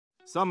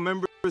Some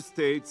member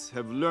states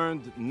have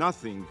learned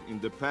nothing in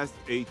the past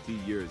 80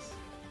 years.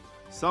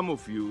 Some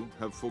of you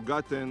have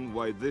forgotten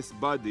why this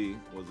body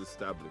was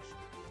established.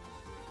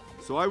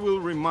 So I will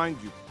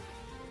remind you,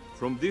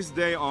 from this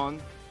day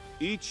on,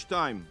 each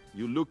time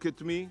you look at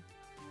me,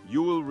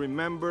 you will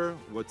remember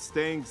what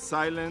staying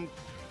silent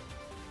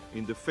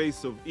in the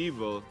face of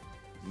evil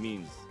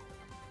means.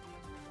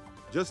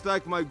 Just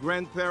like my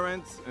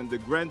grandparents and the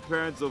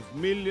grandparents of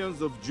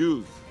millions of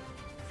Jews,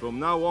 from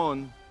now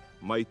on,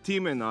 my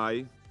team and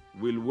I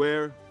will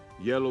wear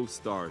yellow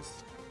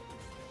stars.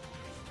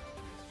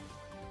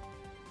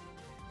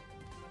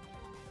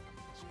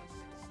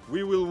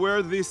 We will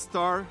wear this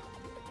star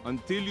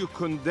until you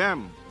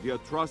condemn the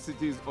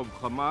atrocities of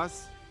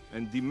Hamas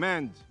and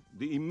demand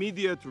the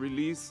immediate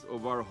release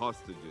of our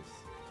hostages.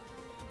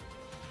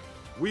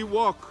 We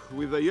walk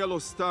with a yellow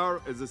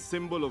star as a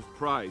symbol of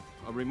pride,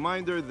 a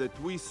reminder that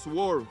we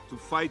swore to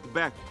fight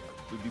back,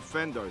 to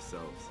defend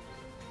ourselves.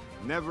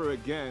 Never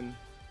again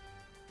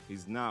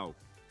is now.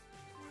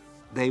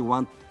 They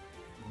want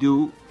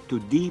to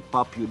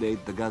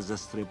depopulate the Gaza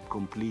Strip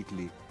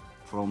completely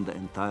from the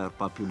entire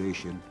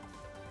population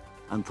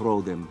and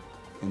throw them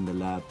in the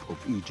lap of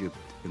Egypt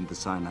in the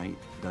Sinai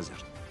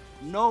Desert.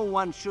 No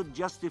one should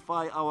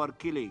justify our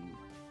killing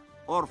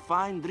or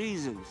find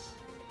reasons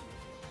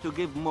to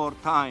give more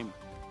time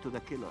to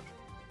the killer.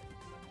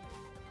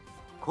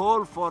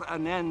 Call for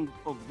an end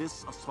of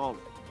this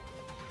assault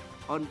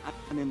on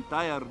an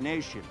entire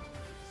nation.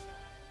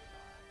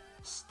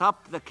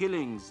 Stop the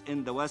killings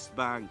in the West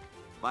Bank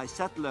by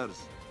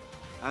settlers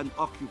and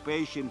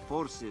occupation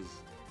forces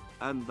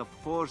and the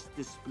forced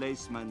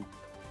displacement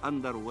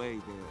underway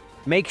there.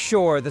 Make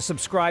sure to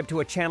subscribe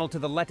to a channel to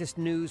the latest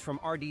news from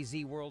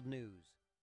RDZ World News.